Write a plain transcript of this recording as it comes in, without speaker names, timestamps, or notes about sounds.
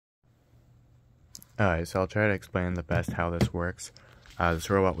Alright, so I'll try to explain the best how this works.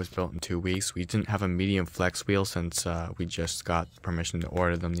 This robot was built in 2 weeks. We didn't have a medium flex wheel since we just got permission to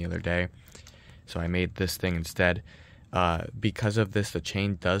order them the other day. So I made this thing instead. Because of this, the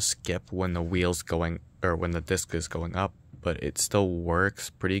chain does skip when the wheel's going, or when the disc is going up, but it still works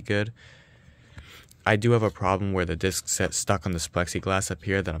pretty good. I do have a problem where the disc gets stuck on this plexiglass up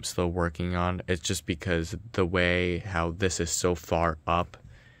here that I'm still working on. It's just because the way how this is so far up.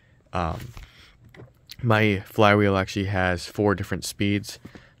 My flywheel actually has 4 different speeds,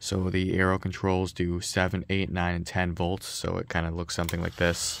 so the aero controls do 7, 8, 9, and 10 volts, so it kind of looks something like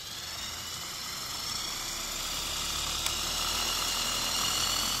this.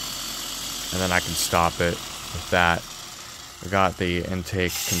 And then I can stop it with that. I got the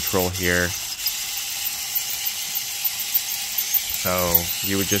intake control here. So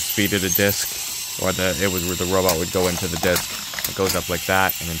you would just feed it a disc, or the robot would go into the disc. It goes up like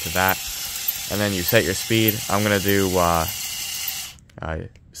that and into that. And then you set your speed. I'm gonna do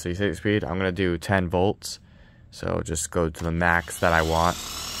so you set your speed. I'm gonna do 10 volts. So just go to the max that I want.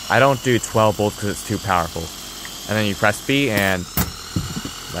 I don't do 12 volts because it's too powerful. And then you press B and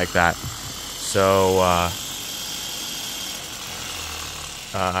like that. So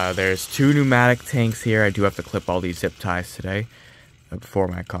there's 2 pneumatic tanks here. I do have to clip all these zip ties today before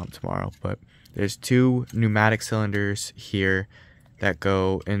my comp tomorrow. But there's 2 pneumatic cylinders here that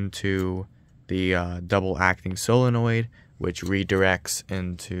go into the double acting solenoid, which redirects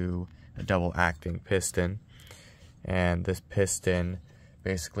into a double acting piston. And this piston,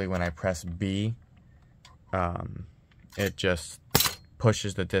 basically when I press B, it just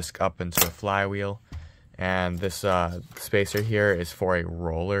pushes the disc up into a flywheel. And this spacer here is for a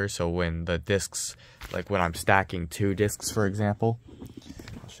roller, so when the discs, like when I'm stacking 2 discs, for example,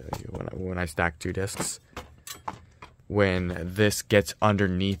 I'll show you when I stack 2 discs. When this gets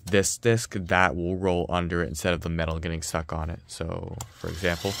underneath this disc, that will roll under it instead of the metal getting stuck on it. So, for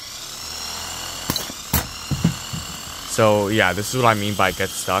example. So, yeah, this is what I mean by get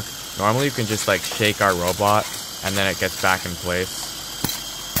stuck. Normally, you can just, like, shake our robot, and then it gets back in place.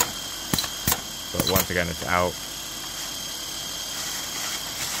 But once again, it's out.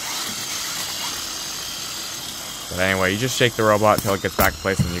 But anyway, you just shake the robot until it gets back in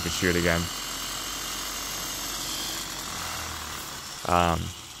place, and you can shoot again.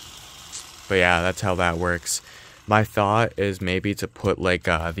 But yeah, that's how that works. My thought is maybe to put like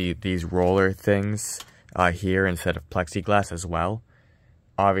these roller things here instead of plexiglass as well.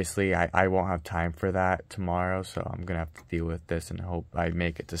 Obviously, I won't have time for that tomorrow, so I'm gonna have to deal with this and hope I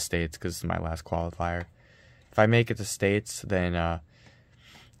make it to States because it's my last qualifier. If I make it to States, then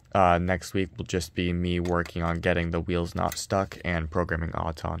next week will just be me working on getting the wheels not stuck and programming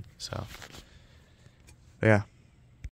Auton. So yeah.